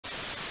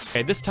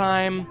Okay, this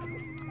time...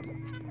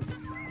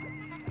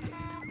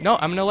 No,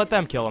 I'm gonna let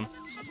them kill him.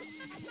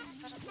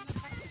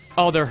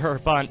 Oh, there are a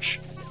bunch.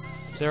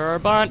 There are a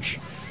bunch.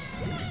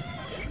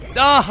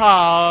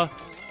 Oh!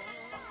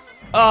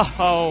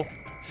 Oh!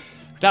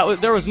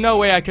 There was no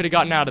way I could have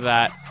gotten out of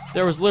that.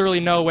 There was literally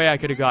no way I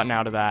could have gotten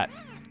out of that.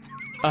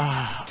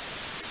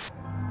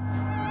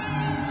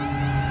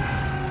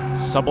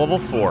 Sub-level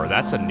 4,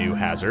 that's a new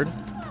hazard.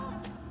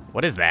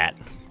 What is that?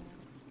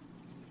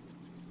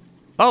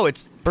 Oh,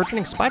 it's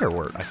burgeoning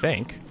spiderwort, I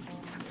think.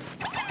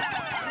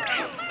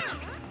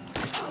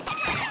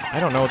 I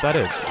don't know what that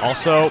is.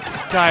 Also,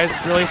 guys,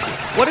 really?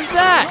 What is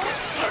that?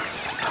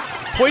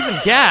 Poison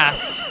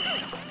gas?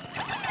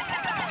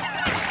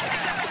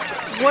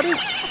 What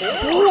is...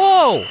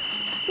 Whoa!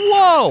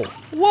 Whoa!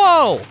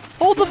 Whoa!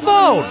 Hold the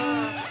phone!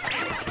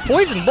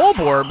 Poison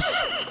bulborbs?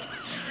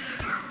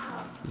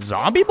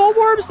 Zombie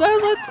bulborbs? That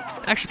is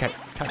actually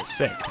kind of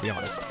sick, to be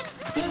honest.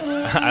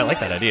 I like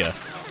that idea.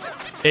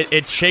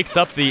 It shakes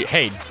up the,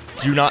 hey,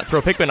 do not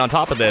throw Pikmin on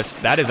top of this.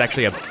 That is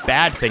actually a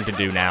bad thing to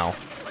do now.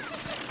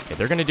 Okay,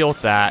 they're going to deal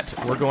with that.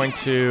 We're going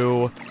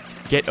to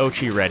get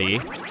Ochi ready.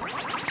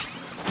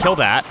 Kill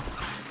that.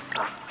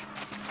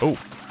 Oh,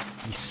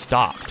 he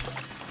stopped.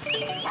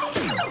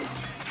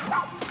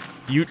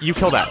 You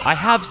kill that. I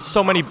have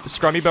so many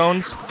scrummy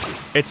bones.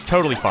 It's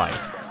totally fine.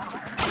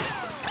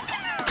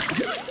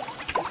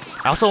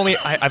 I also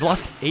I've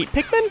lost 8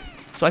 Pikmin?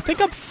 So I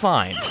think I'm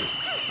fine.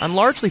 I'm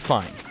largely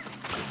fine.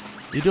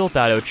 You deal with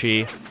that,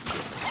 Ochi.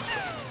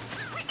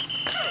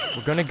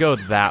 We're gonna go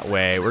that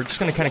way. We're just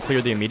gonna kind of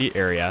clear the immediate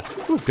area.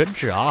 Ooh, good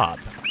job.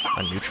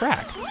 A new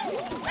track.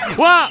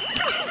 Wow!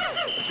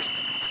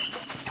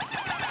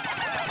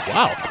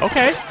 Wow,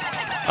 okay.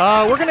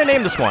 We're gonna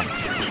name this one.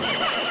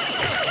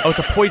 Oh, it's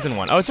a poison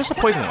one. Oh, it's just a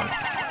poison one.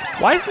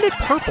 Why isn't it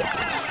purple?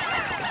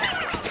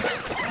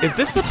 Is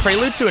this the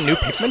prelude to a new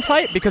Pikmin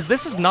type? Because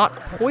this is not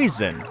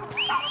poison.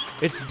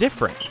 It's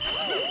different.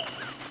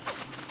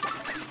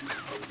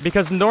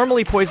 Because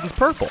normally poison's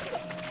purple.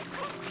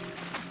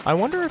 I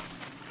wonder if...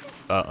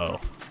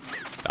 Uh-oh.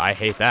 I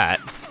hate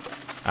that.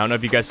 I don't know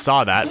if you guys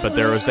saw that, but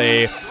there is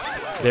a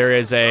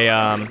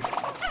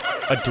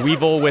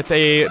Dweevil with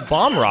a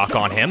bomb rock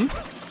on him.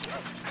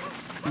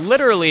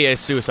 Literally a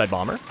suicide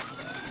bomber.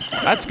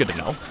 That's good to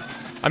know.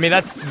 I mean,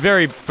 that's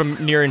very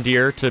near and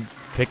dear to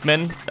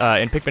Pikmin.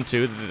 In Pikmin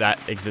 2, that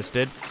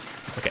existed.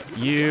 Okay,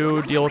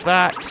 you deal with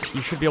that.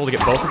 You should be able to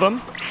get both of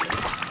them.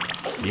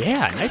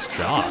 Yeah, nice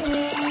job.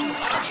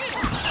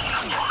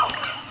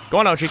 Go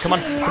on, Ochi, come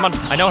on, come on.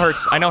 I know it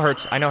hurts, I know it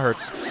hurts, I know it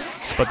hurts.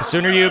 But the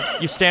sooner you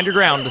stand your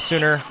ground, the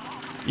sooner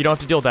you don't have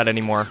to deal with that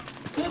anymore.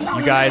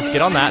 You guys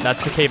get on that.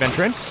 That's the cave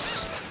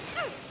entrance.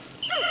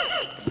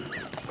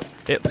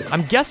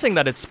 I'm guessing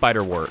that it's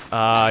spiderwort.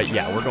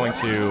 Yeah, we're going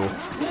to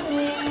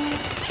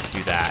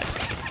do that.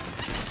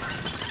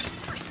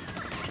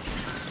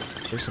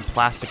 There's some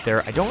plastic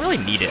there. I don't really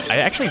need it. I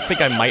actually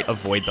think I might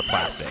avoid the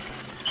plastic.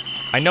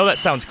 I know that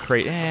sounds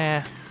crazy.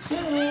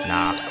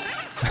 Nah.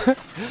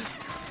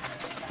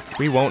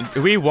 We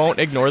won't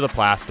ignore the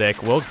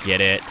plastic. We'll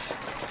get it.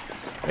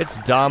 It's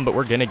dumb, but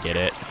we're gonna get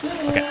it.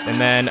 Okay, and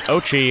then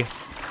Ochi,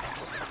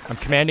 I'm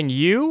commanding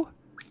you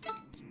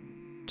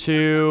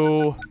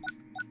to...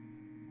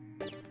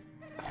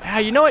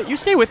 you know what? You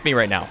stay with me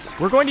right now.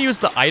 We're going to use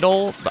the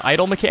idle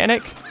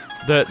mechanic,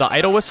 the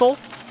idle whistle,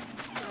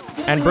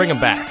 and bring them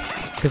back.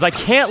 Because I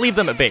can't leave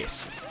them at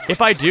base.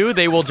 If I do,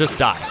 they will just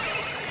die.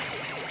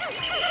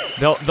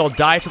 They'll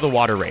die to the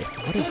water wraith.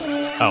 What is...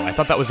 Oh, I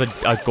thought that was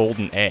a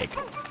golden egg.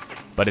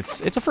 But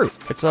it's a fruit.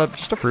 It's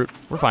just a fruit.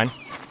 We're fine.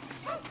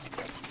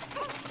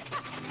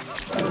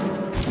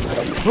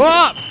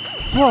 Ah!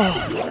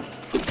 Whoa!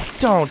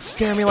 Don't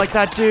scare me like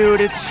that, dude.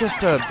 It's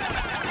just a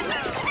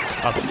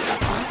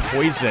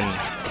poison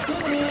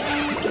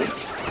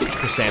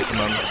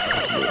chrysanthemum.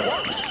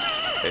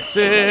 This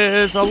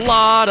is a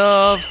lot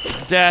of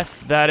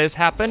death that is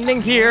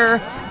happening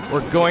here.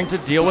 We're going to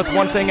deal with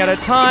one thing at a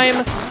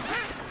time.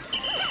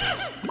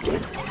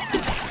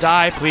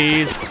 Die,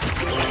 please.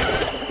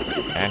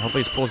 And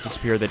hopefully his pools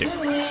disappear. They do.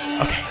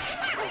 Okay.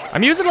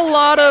 I'm using a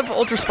lot of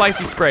ultra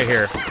spicy spray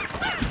here.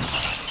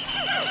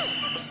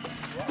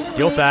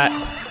 Deal with that.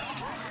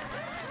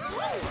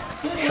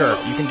 Sure,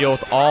 you can deal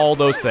with all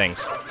those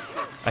things.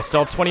 I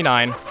still have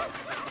 29.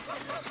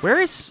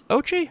 Where is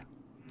Ochi?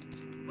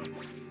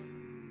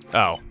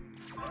 Oh.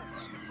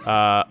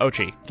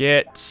 Ochi,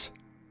 get...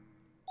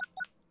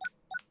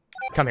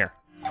 Come here.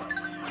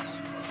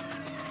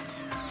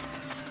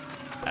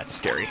 That's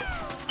scary.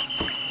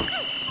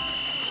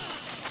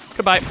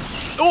 Goodbye.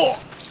 Oh!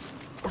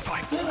 We're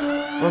fine.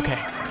 We're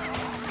okay.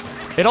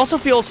 It also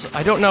feels...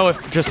 I don't know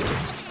if just...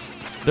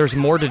 There's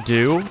more to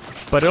do,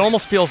 but it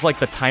almost feels like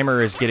the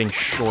timer is getting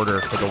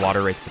shorter for the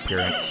water wraith's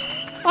appearance.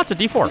 Oh, it's a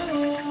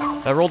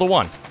D4. That rolled a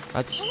 1.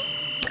 That's...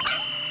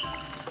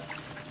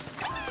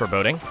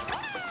 foreboding.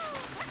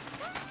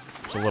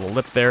 There's a little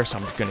lip there, so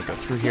I'm just gonna go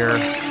through here.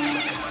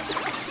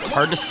 It's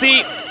hard to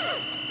see.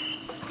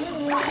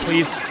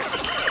 Please.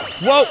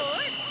 Whoa!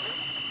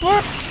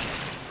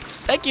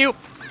 Thank you.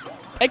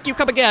 Thank you,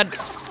 come again.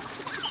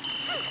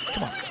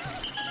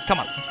 Come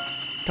on.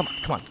 Come on,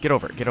 come on. Get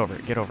over it, get over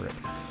it, get over it.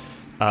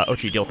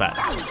 Ochi, deal with that.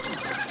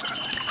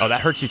 Oh,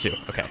 that hurts you too.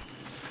 Okay.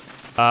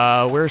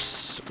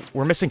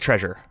 We're missing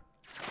treasure.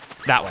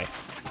 That way.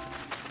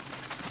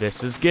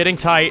 This is getting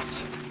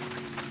tight.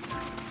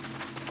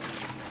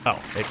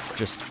 Oh, it's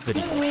just the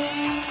default.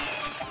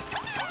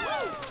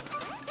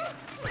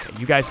 Okay,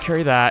 you guys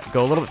carry that.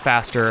 Go a little bit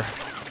faster.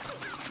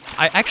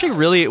 I actually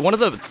really, one of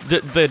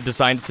the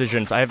design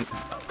decisions,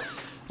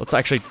 let's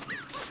actually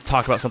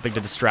talk about something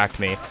to distract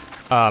me.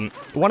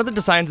 One of the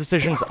design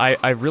decisions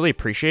I really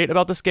appreciate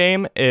about this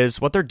game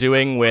is what they're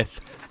doing with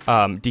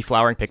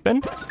deflowering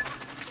Pikmin.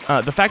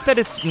 The fact that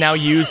it's now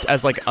used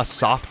as like a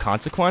soft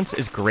consequence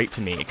is great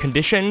to me.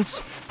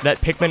 Conditions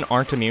that Pikmin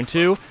aren't immune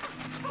to,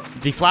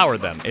 deflower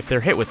them if they're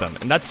hit with them.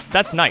 And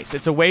that's nice.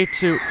 It's a way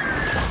to...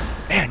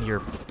 Man, you're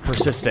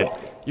persistent.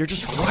 You're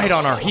just right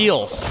on our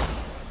heels.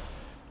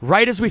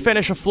 Right as we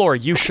finish a floor,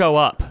 you show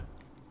up.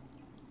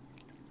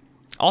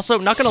 Also,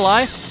 not gonna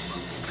lie,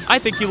 I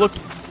think you looked...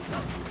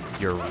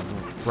 You're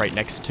right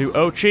next to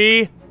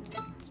Ochi.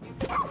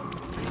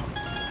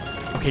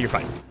 Okay, you're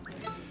fine.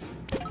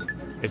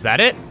 Is that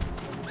it?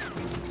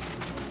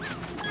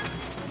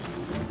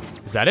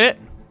 Is that it?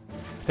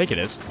 I think it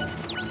is.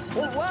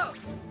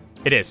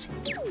 It is.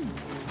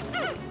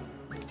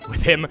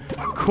 With him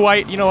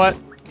quite... You know what?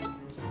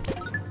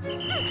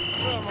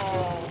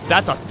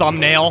 That's a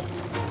thumbnail.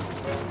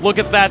 Look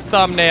at that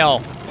thumbnail.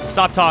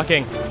 Stop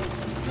talking.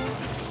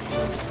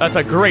 That's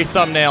a great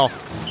thumbnail.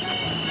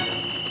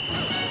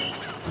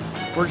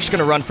 We're just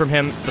gonna run from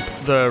him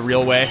the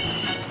real way.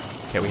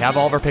 Okay, we have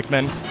all of our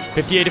Pikmin.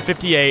 58 to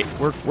 58.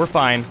 We're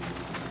fine.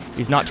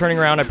 He's not turning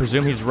around. I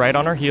presume he's right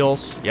on our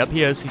heels. Yep,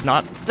 he is. He's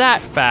not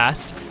that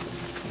fast.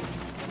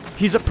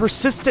 He's a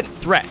persistent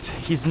threat.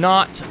 He's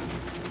not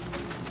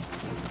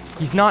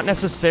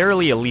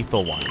necessarily a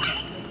lethal one.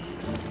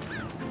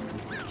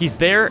 He's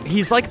there.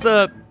 He's like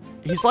the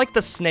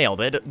snail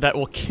that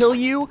will kill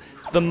you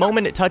the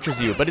moment it touches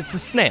you, but it's a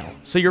snail.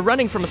 So you're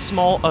running from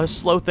a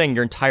slow thing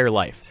your entire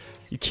life.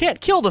 You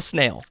can't kill the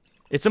snail.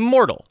 It's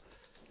immortal.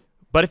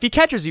 But if he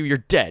catches you, you're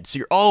dead, so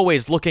you're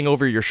always looking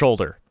over your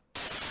shoulder.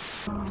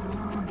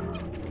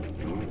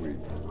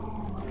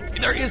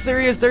 There he is,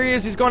 there he is, there he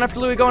is. He's going after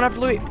Louie, going after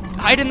Louie.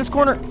 Hide in this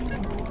corner.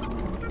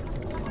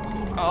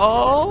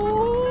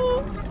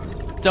 Oh.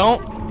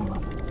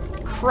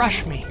 Don't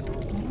crush me.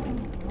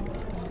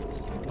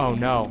 Oh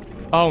no.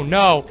 Oh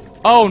no.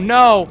 Oh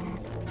no.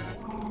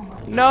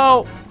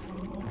 No.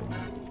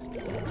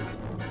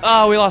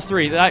 Oh, we lost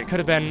 3. That could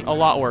have been a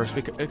lot worse.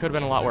 It could have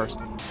been a lot worse.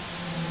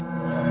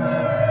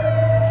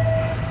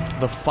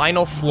 The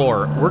final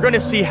floor. We're going to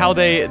see how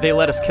they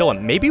let us kill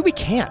him. Maybe we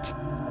can't.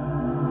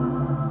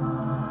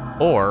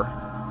 Or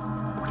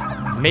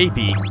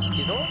maybe we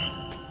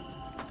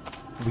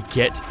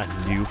get a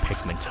new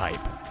Pikmin type.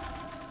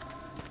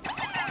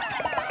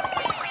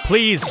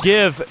 Please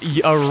give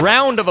a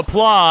round of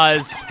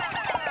applause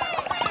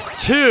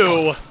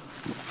to...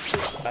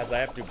 As I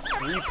have to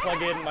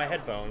re-plug in my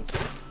headphones.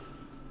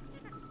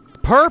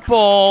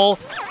 Purple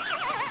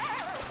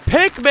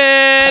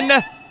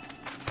Pikmin!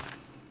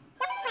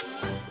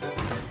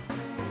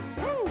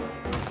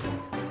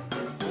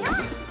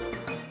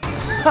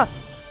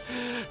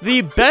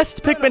 The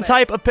best Pikmin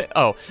type of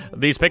Oh,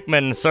 these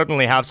Pikmin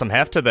certainly have some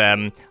heft to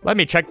them. Let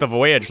me check the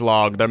voyage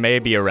log. There may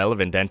be a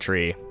relevant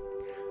entry.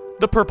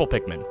 The purple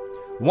Pikmin.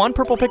 One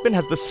purple Pikmin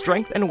has the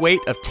strength and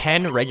weight of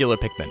 10 regular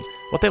Pikmin.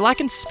 What they lack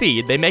in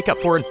speed, they make up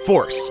for in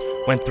force.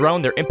 When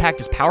thrown, their impact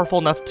is powerful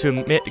enough to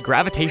emit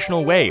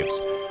gravitational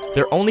waves.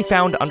 They're only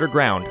found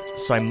underground,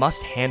 so I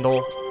must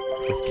handle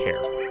with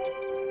care.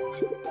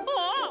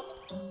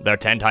 They're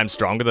 10 times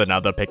stronger than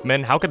other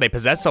Pikmin. How can they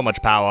possess so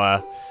much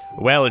power?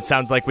 Well, it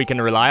sounds like we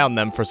can rely on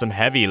them for some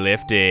heavy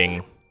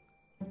lifting.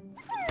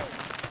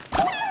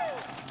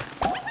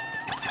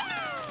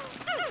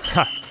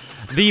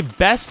 The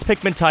best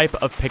Pikmin type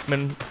of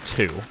Pikmin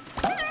 2.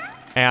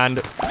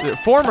 And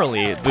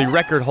formerly the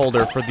record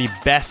holder for the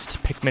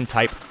best Pikmin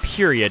type,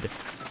 period,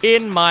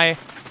 in my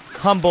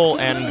humble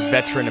and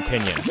veteran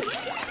opinion.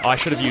 Oh, I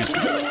should have used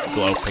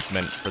Glow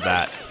Pikmin for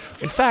that.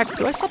 In fact,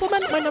 do I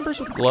supplement my numbers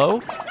with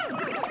Glow?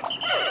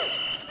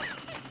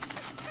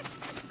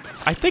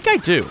 I think I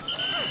do.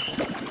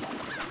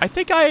 I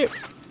think I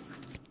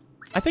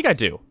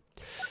do.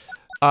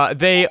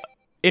 They,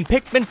 in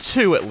Pikmin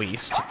 2 at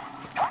least,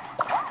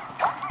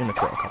 I'm gonna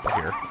throw a couple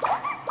here.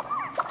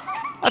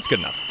 That's good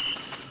enough.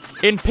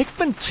 In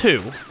Pikmin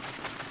 2,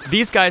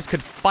 these guys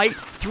could fight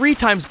 3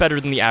 times better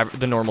than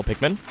the normal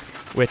Pikmin,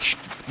 which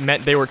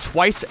meant they were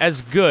twice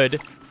as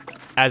good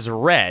as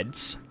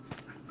Reds.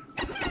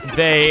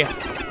 They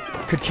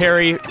could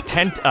carry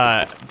 10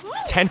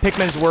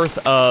 Pikmin's worth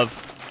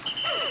of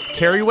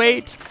carry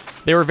weight.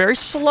 They were very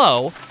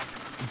slow,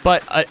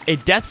 but a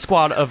death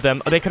squad of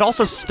them, they could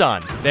also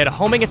stun. They had a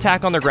homing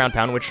attack on their ground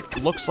pound, which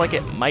looks like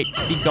it might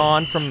be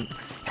gone from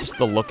just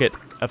the look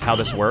of how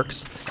this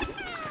works.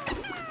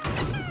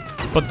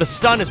 But the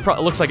stun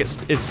looks like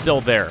it is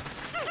still there.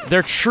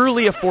 They're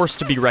truly a force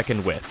to be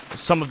reckoned with.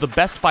 Some of the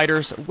best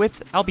fighters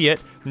with,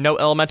 albeit, no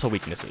elemental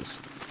weaknesses.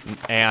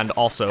 And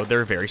also,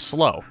 they're very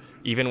slow,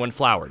 even when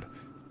flowered.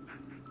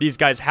 These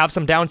guys have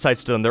some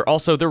downsides to them. They're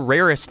also the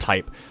rarest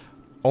type,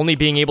 only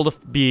being able to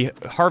be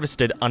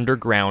harvested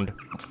underground,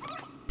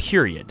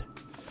 period.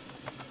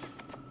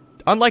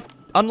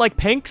 Unlike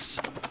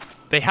pinks,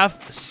 they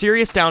have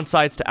serious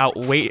downsides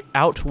to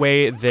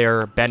outweigh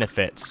their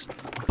benefits,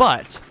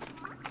 but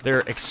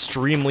they're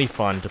extremely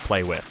fun to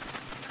play with.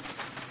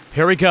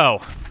 Here we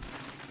go.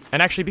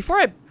 And actually, before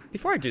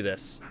I do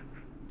this,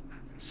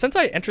 since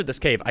I entered this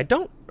cave,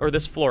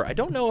 this floor, I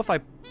don't know if I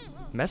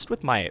messed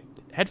with my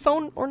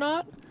headphone or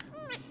not.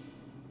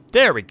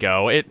 There we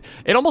go. It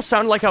almost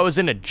sounded like I was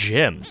in a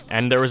gym,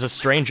 and there was a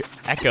strange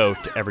echo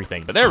to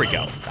everything, but there we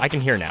go. I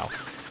can hear now.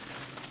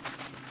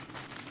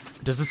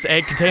 Does this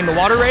egg contain the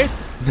water wraith?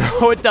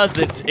 No, it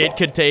doesn't. It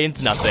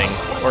contains nothing,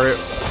 or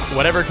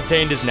whatever it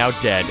contained is now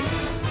dead.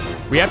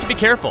 We have to be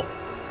careful.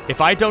 If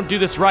I don't do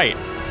this right,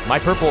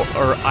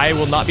 I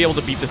will not be able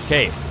to beat this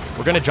cave.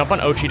 We're gonna jump on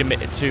Ochi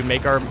to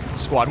make our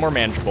squad more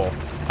manageable.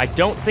 I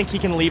don't think he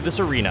can leave this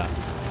arena.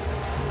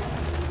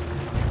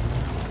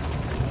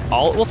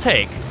 All it will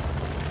take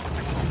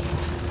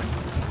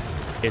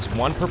is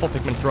one purple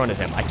Pikmin thrown at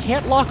him. I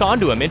can't lock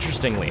onto him,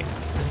 interestingly.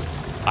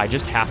 I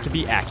just have to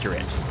be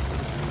accurate.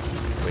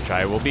 Which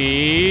I will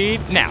be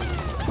now.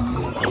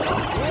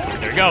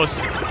 There he goes.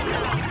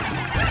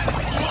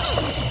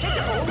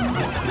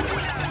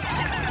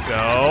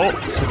 Go.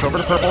 Switch over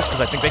to purples,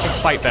 because I think they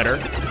can fight better.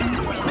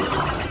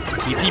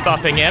 Keep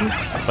debuffing him.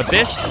 But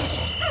this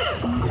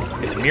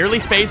is merely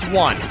phase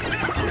 1.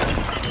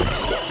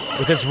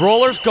 With his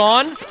rollers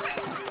gone,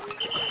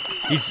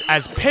 he's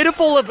as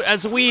pitiful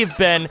as we've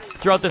been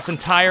throughout this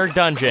entire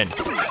dungeon.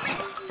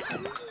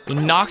 He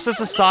knocks us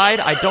aside.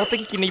 I don't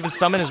think he can even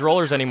summon his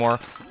rollers anymore.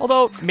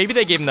 Although, maybe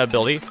they gave him that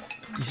ability.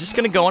 He's just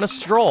gonna go on a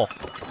stroll.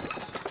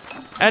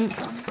 And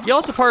you'll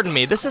have to pardon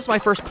me, this is my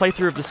first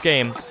playthrough of this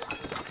game.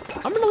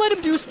 I'm gonna let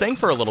him do his thing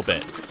for a little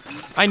bit.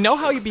 I know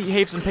how he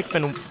behaves in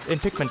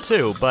Pikmin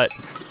 2, but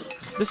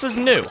this is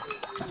new.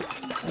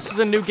 This is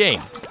a new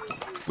game.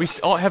 We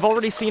have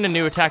already seen a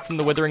new attack from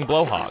the Withering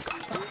Blowhog.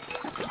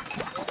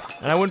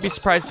 And I wouldn't be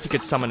surprised if he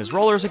could summon his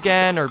rollers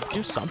again, or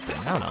do something,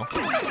 I don't know.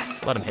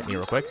 Let him hit me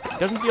real quick.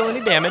 Doesn't deal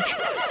any damage.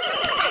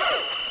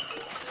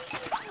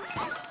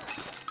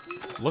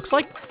 Looks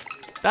like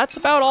that's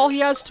about all he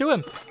has to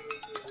him.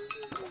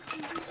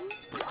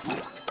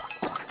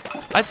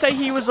 I'd say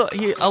he was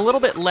a little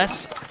bit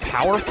less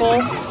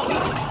powerful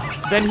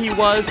than he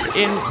was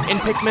in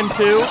Pikmin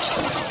 2,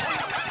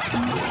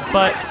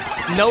 but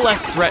no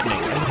less threatening.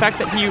 And the fact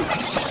that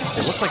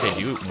it looks like they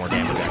do more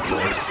damage,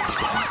 actually.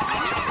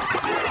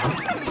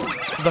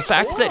 The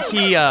fact that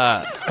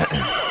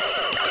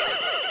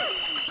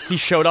he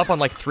showed up on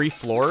like 3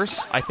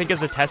 floors, I think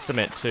is a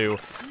testament to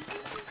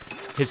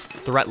his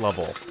threat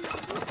level.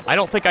 I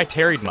don't think I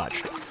tarried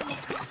much,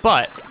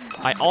 but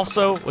I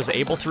also was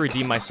able to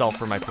redeem myself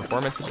for my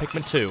performance in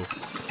Pikmin 2.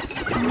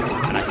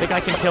 And I think I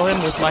can kill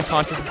him with my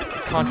conscience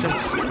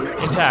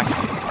intact.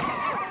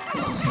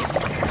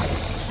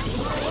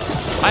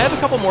 I have a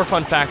couple more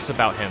fun facts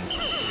about him.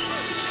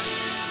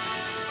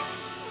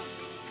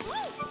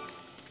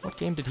 What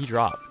game did he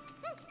drop?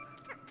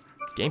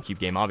 GameCube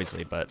game,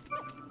 obviously, but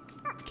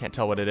can't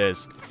tell what it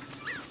is.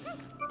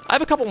 I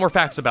have a couple more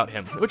facts about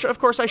him, which of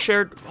course I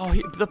shared. Oh,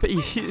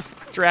 he's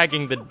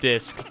dragging the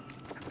disc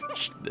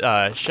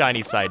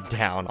shiny side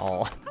down.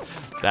 All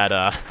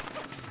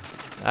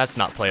that's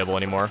not playable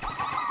anymore.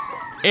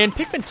 In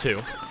Pikmin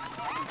 2,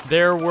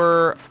 there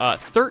were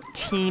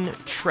 13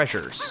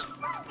 treasures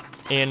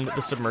in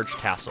the submerged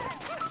castle,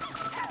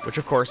 which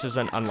of course is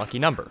an unlucky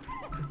number.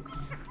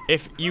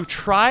 If you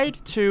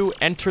tried to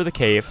enter the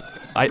cave,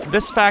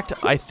 this fact,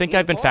 I think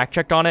I've been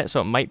fact-checked on it,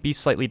 so it might be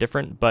slightly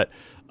different, but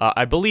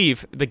I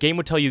believe the game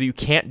would tell you that you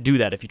can't do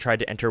that if you tried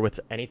to enter with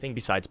anything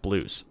besides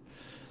blues.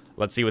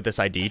 Let's see what this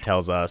ID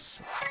tells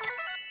us.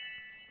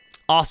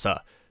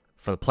 Asa,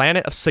 from the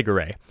planet of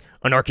Sigare.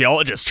 An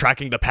archaeologist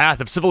tracking the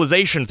path of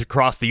civilization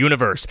across the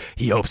universe.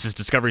 He hopes his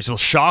discoveries will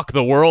shock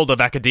the world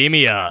of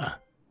academia.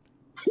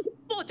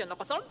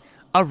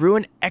 A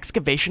ruin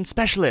excavation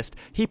specialist.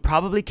 He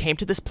probably came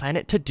to this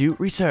planet to do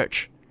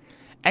research.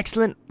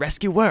 Excellent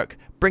rescue work.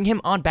 Bring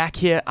him on back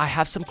here. I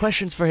have some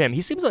questions for him.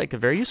 He seems like a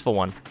very useful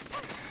one.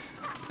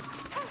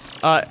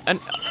 And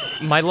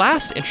my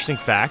last interesting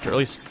fact, or at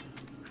least...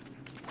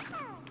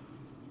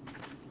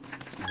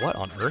 What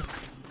on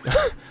earth?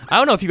 I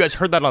don't know if you guys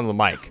heard that on the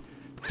mic.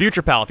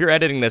 Future Pal, if you're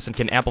editing this and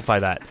can amplify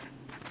that,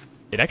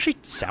 it actually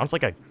sounds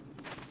like a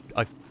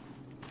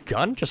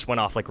gun just went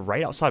off like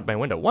right outside my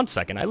window. 1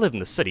 second, I live in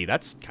the city.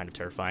 That's kind of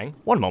terrifying.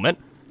 1 moment.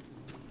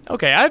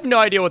 Okay, I have no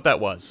idea what that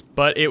was,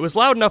 but it was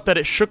loud enough that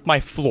it shook my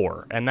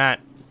floor, and that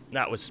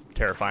was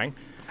terrifying.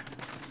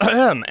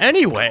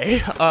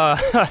 Anyway, all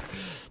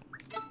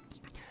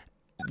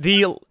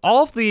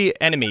of the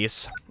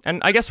enemies,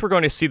 and I guess we're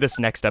going to see this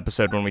next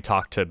episode when we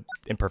talk to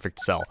Imperfect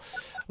Cell,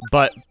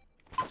 but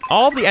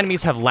all of the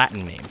enemies have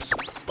Latin names,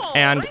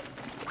 and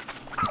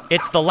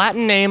it's the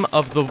Latin name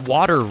of the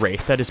water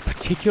wraith that is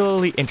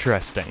particularly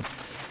interesting.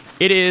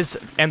 It is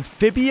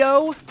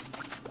Amphibio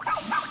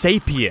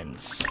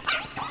Sapiens.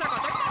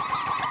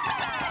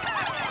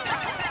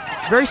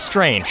 Very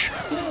strange.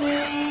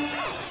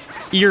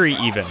 Eerie,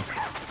 even.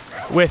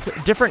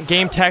 With different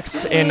game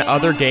texts in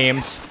other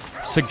games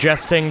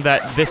suggesting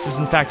that this is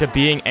in fact a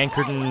being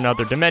anchored in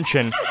another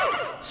dimension,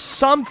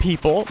 some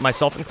people,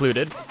 myself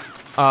included,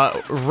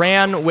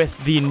 ran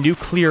with the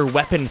nuclear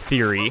weapon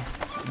theory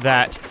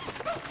that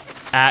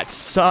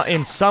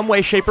in some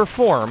way, shape, or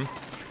form,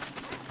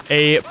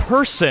 a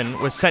person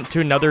was sent to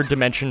another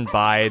dimension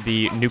by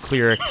the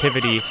nuclear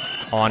activity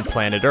on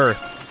planet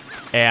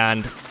Earth,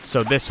 and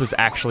so this was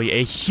actually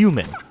a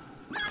human.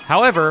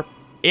 However,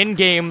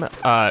 in-game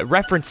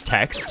reference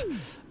text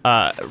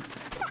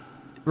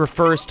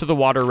refers to the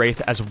water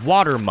wraith as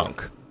water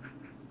monk.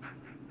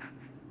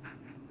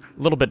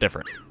 A little bit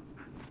different.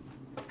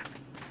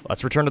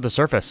 Let's return to the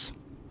surface.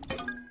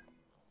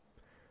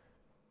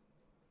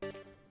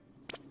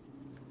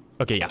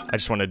 Okay, yeah, I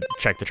just wanted to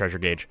check the treasure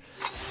gauge.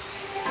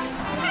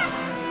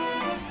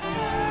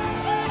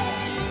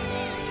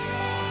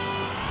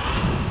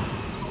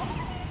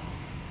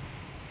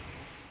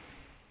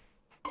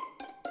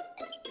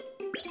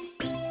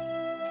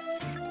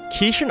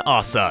 Quiche and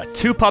Asa,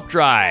 2-pup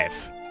drive.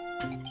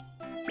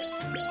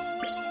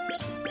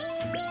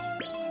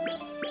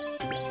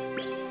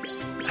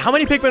 How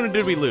many Pikmin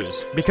did we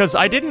lose? Because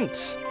I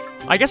didn't...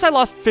 I guess I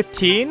lost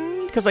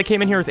 15 because I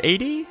came in here with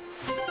 80.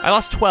 I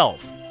lost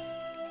 12.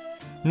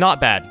 Not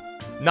bad.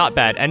 Not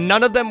bad. And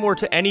none of them were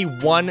to any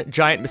one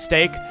giant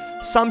mistake.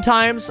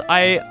 Sometimes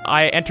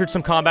I entered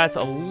some combats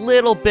a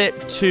little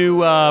bit too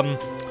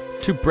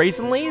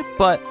brazenly,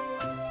 but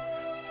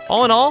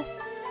all in all,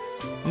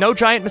 no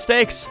giant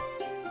mistakes.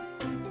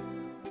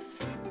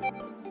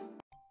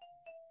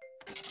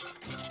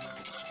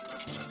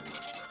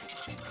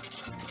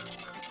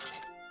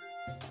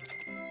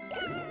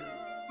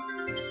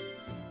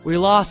 We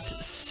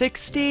lost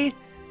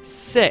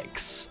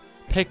 66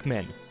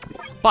 Pikmin.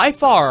 By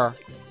far,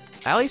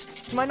 at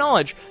least to my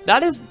knowledge,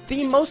 that is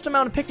the most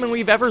amount of Pikmin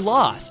we've ever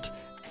lost.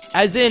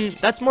 As in,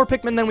 that's more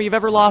Pikmin than we've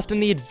ever lost in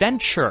the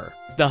adventure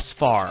thus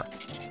far.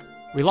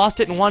 We lost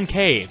it in one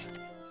cave.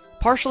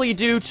 Partially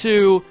due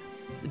to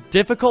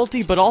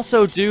difficulty, but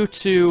also due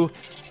to,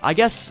 I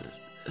guess,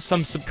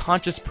 some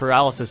subconscious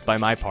paralysis by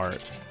my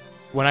part.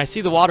 When I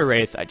see the water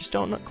wraith, I just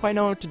don't quite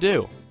know what to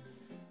do.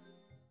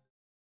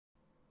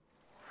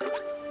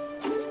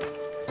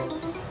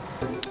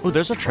 Oh,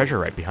 there's a treasure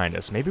right behind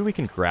us. Maybe we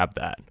can grab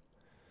that.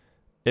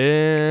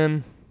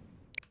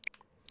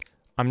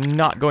 I'm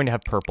not going to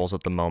have purples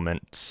at the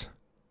moment.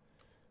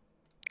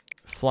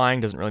 Flying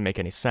doesn't really make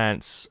any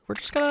sense. We're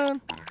just gonna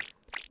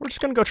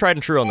go tried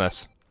and true on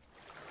this.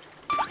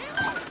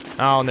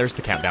 Oh, and there's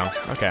the countdown.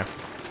 Okay.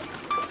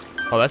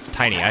 Oh, that's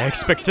tiny. I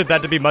expected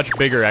that to be much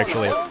bigger,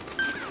 actually.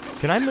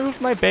 Can I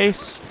move my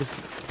base? Is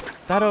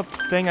that a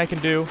thing I can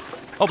do?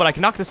 Oh, but I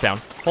can knock this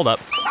down. Hold up.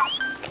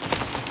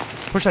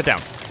 Push that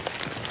down.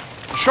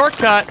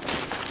 Shortcut!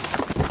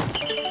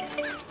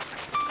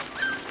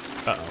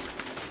 Uh-oh.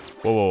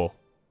 Whoa, whoa, whoa.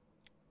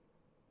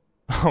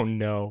 Oh,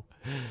 no.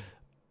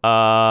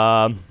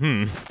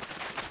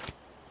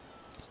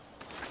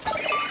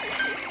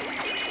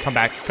 Come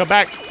back, come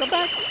back, come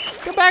back,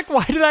 come back!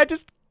 Why did I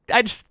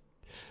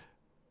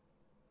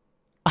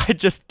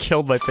just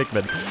killed my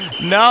Pikmin.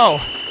 No!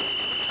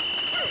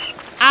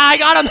 Ah, I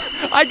got him!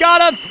 I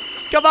got him!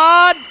 Come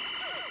on!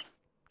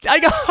 I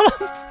got him!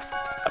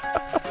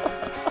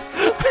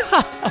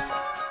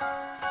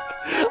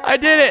 I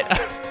did it!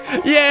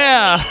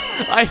 Yeah!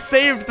 I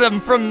saved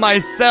them from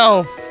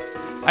myself!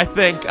 I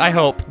think, I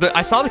hope.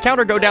 I saw the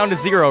counter go down to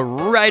 0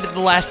 right at the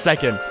last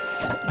second.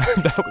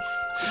 That was...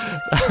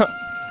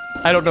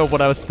 I don't know what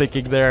I was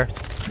thinking there.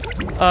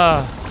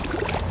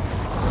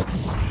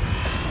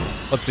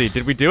 Let's see,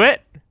 did we do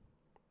it?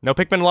 No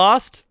Pikmin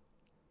lost?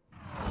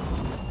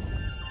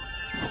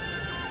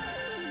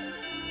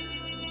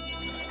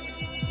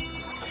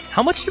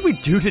 How much did we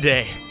do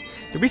today?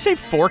 Did we save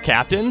 4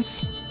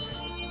 captains?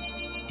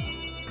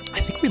 I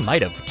think we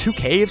might have. 2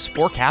 caves,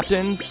 4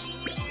 captains.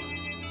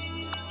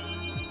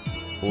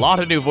 A lot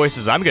of new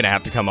voices I'm gonna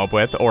have to come up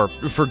with, or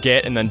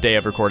forget, and then day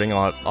of recording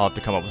I'll have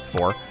to come up with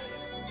 4.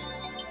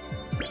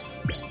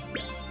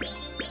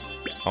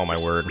 Oh my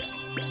word.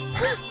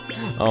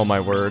 Oh my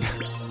word.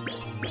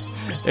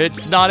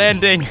 It's not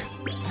ending.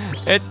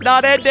 It's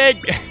not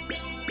ending.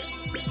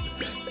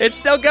 It's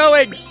still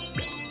going.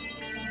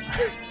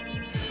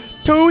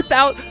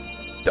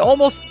 2,000,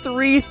 almost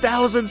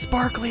 3,000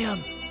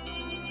 sparklium.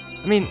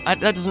 I mean, that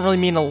doesn't really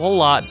mean a whole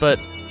lot, but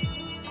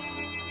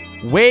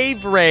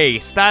Wave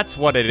Race, that's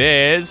what it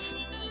is.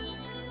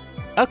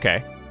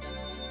 Okay.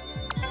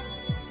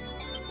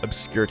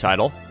 Obscure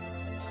title.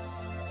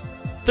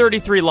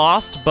 33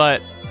 lost,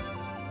 but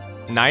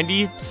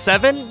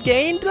 97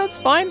 gained? That's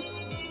fine.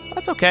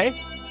 That's okay.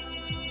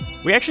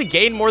 We actually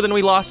gained more than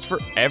we lost for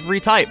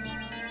every type.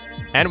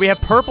 And we have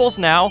purples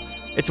now.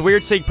 It's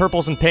weird seeing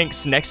purples and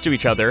pinks next to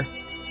each other.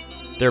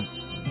 They're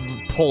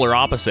polar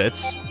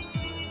opposites.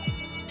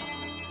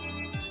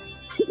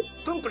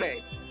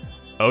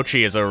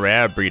 Ochi is a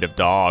rare breed of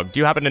dog. Do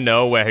you happen to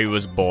know where he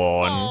was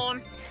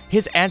born?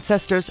 His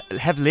ancestors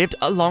have lived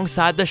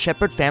alongside the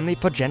shepherd family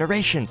for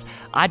generations.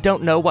 I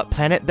don't know what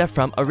planet they're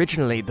from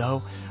originally,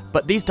 though.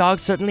 But these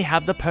dogs certainly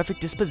have the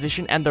perfect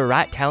disposition and the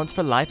right talents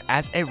for life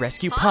as a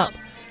rescue pup.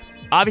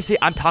 Obviously,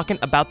 I'm talking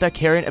about their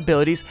carrying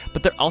abilities,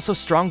 but they're also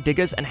strong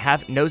diggers and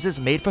have noses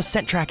made for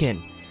scent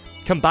tracking.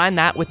 Combine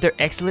that with their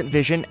excellent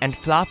vision and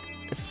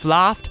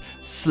fluffed,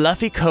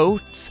 fluffy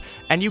coats,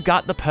 and you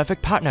got the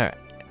perfect partner.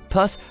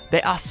 Plus,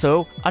 they are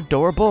so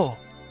adorable.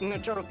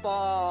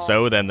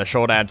 So then, the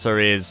short answer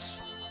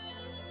is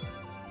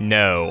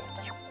no.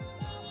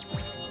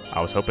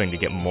 I was hoping to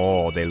get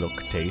more. They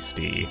look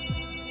tasty.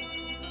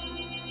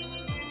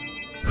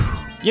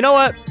 You know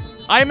what?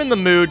 I am in the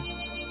mood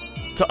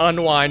to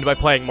unwind by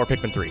playing more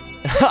Pikmin 3.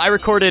 I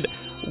recorded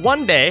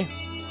one day,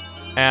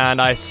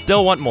 and I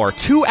still want more.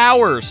 2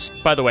 hours,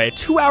 by the way.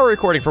 2-hour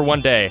recording for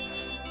one day.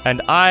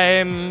 And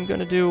I'm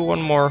gonna do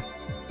one more.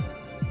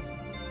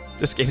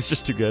 This game's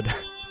just too good.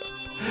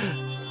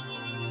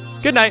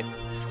 Good night.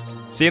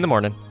 See you in the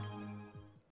morning.